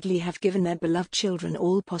would gladly have given their beloved children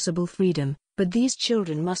all possible freedom, but these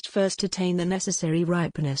children must first attain the necessary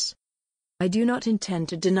ripeness. I do not intend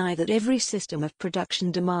to deny that every system of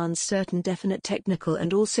production demands certain definite technical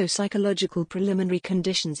and also psychological preliminary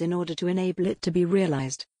conditions in order to enable it to be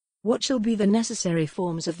realized. What shall be the necessary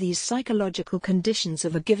forms of these psychological conditions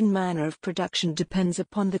of a given manner of production depends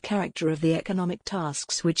upon the character of the economic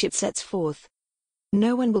tasks which it sets forth.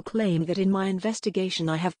 No one will claim that in my investigation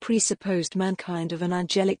I have presupposed mankind of an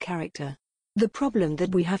angelic character. The problem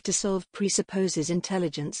that we have to solve presupposes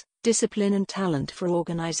intelligence, discipline and talent for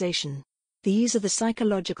organization. These are the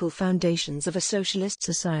psychological foundations of a socialist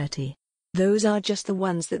society. Those are just the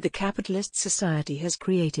ones that the capitalist society has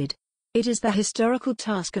created. It is the historical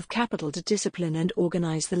task of capital to discipline and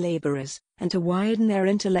organize the laborers, and to widen their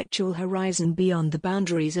intellectual horizon beyond the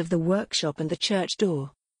boundaries of the workshop and the church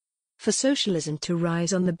door. For socialism to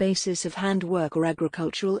rise on the basis of handwork or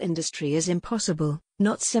agricultural industry is impossible,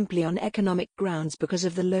 not simply on economic grounds because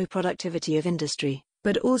of the low productivity of industry,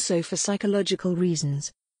 but also for psychological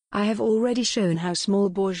reasons. I have already shown how small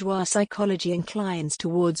bourgeois psychology inclines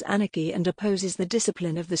towards anarchy and opposes the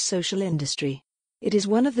discipline of the social industry. It is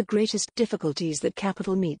one of the greatest difficulties that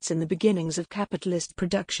capital meets in the beginnings of capitalist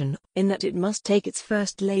production, in that it must take its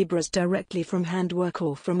first laborers directly from handwork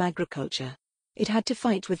or from agriculture. It had to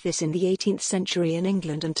fight with this in the 18th century in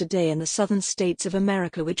England and today in the southern states of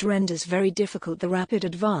America, which renders very difficult the rapid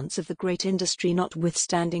advance of the great industry.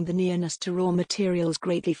 Notwithstanding the nearness to raw materials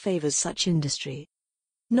greatly favors such industry.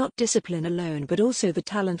 Not discipline alone but also the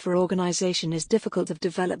talent for organization is difficult of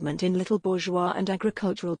development in little bourgeois and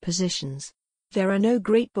agricultural positions. There are no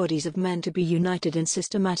great bodies of men to be united in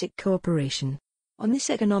systematic cooperation. On this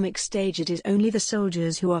economic stage it is only the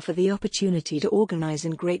soldiers who offer the opportunity to organize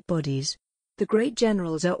in great bodies. The great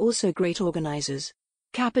generals are also great organizers.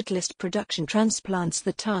 Capitalist production transplants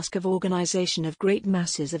the task of organization of great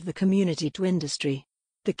masses of the community to industry.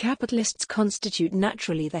 The capitalists constitute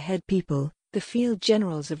naturally the head people, the field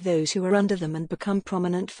generals of those who are under them, and become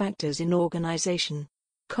prominent factors in organization.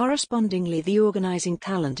 Correspondingly, the organizing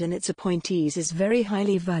talent in its appointees is very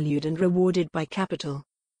highly valued and rewarded by capital.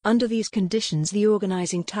 Under these conditions the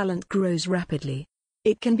organizing talent grows rapidly.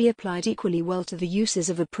 It can be applied equally well to the uses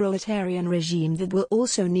of a proletarian regime that will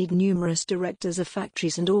also need numerous directors of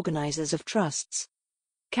factories and organizers of trusts.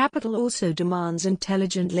 Capital also demands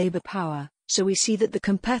intelligent labor power, so we see that the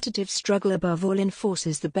competitive struggle above all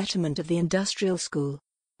enforces the betterment of the industrial school.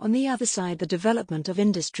 On the other side, the development of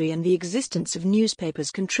industry and the existence of newspapers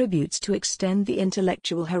contributes to extend the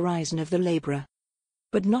intellectual horizon of the laborer.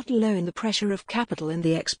 But not alone the pressure of capital and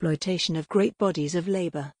the exploitation of great bodies of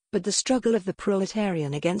labor, but the struggle of the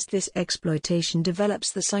proletarian against this exploitation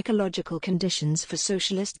develops the psychological conditions for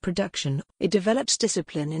socialist production. It develops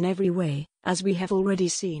discipline in every way, as we have already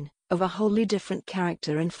seen, of a wholly different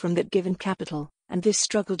character and from that given capital, and this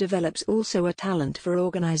struggle develops also a talent for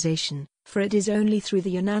organization, for it is only through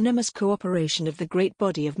the unanimous cooperation of the great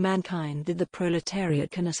body of mankind that the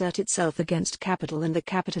proletariat can assert itself against capital and the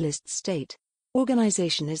capitalist state.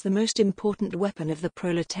 Organization is the most important weapon of the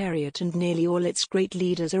proletariat, and nearly all its great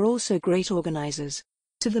leaders are also great organizers.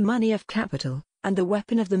 To the money of capital, and the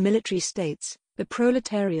weapon of the military states, the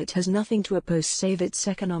proletariat has nothing to oppose save its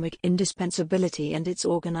economic indispensability and its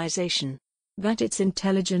organization. That its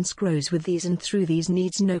intelligence grows with these and through these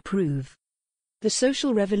needs no proof. The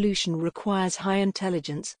social revolution requires high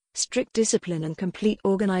intelligence, strict discipline and complete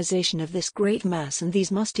organization of this great mass, and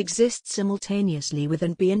these must exist simultaneously with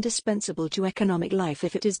and be indispensable to economic life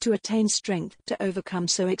if it is to attain strength to overcome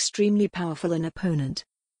so extremely powerful an opponent.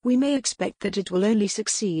 We may expect that it will only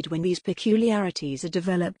succeed when these peculiarities are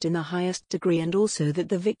developed in the highest degree, and also that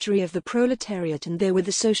the victory of the proletariat and therewith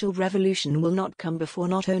the social revolution will not come before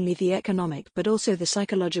not only the economic but also the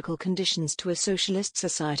psychological conditions to a socialist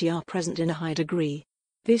society are present in a high degree.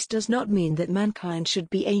 This does not mean that mankind should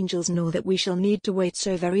be angels, nor that we shall need to wait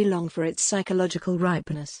so very long for its psychological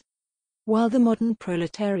ripeness. While the modern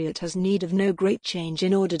proletariat has need of no great change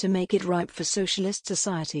in order to make it ripe for socialist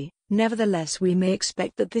society, nevertheless we may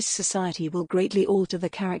expect that this society will greatly alter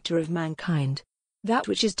the character of mankind. That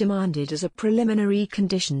which is demanded as a preliminary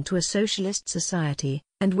condition to a socialist society,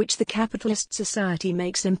 and which the capitalist society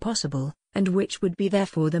makes impossible, and which would be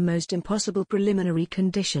therefore the most impossible preliminary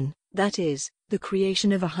condition, that is, the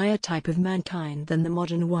creation of a higher type of mankind than the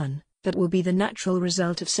modern one, that will be the natural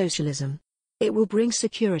result of socialism. It will bring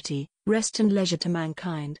security, rest and leisure to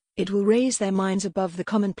mankind. It will raise their minds above the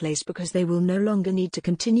commonplace because they will no longer need to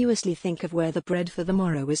continuously think of where the bread for the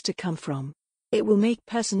morrow is to come from. It will make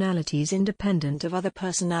personalities independent of other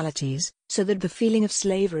personalities, so that the feeling of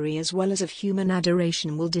slavery as well as of human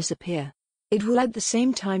adoration will disappear. It will at the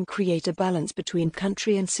same time create a balance between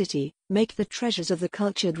country and city, make the treasures of the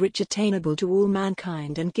cultured rich attainable to all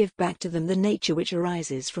mankind, and give back to them the nature which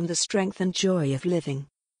arises from the strength and joy of living.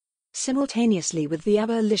 Simultaneously with the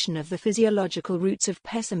abolition of the physiological roots of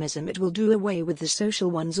pessimism, it will do away with the social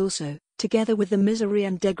ones also, together with the misery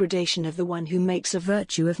and degradation of the one who makes a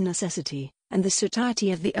virtue of necessity, and the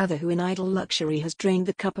satiety of the other who in idle luxury has drained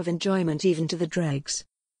the cup of enjoyment even to the dregs.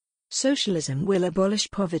 Socialism will abolish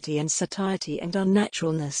poverty and satiety and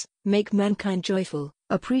unnaturalness, make mankind joyful,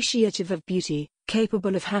 appreciative of beauty,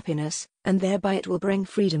 capable of happiness, and thereby it will bring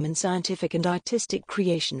freedom in scientific and artistic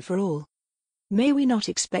creation for all. May we not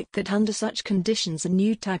expect that under such conditions a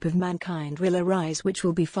new type of mankind will arise which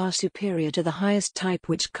will be far superior to the highest type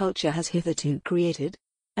which culture has hitherto created?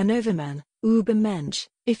 An overman, Übermensch,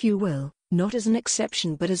 if you will, not as an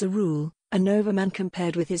exception but as a rule, an overman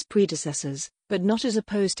compared with his predecessors, but not as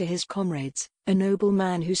opposed to his comrades, a noble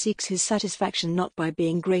man who seeks his satisfaction not by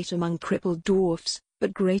being great among crippled dwarfs,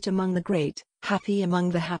 but great among the great, happy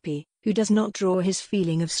among the happy, who does not draw his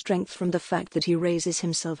feeling of strength from the fact that he raises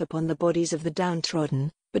himself upon the bodies of the downtrodden,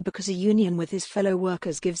 but because a union with his fellow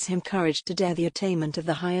workers gives him courage to dare the attainment of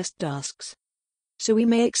the highest tasks. So we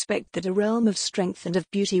may expect that a realm of strength and of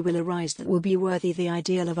beauty will arise that will be worthy the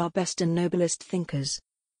ideal of our best and noblest thinkers.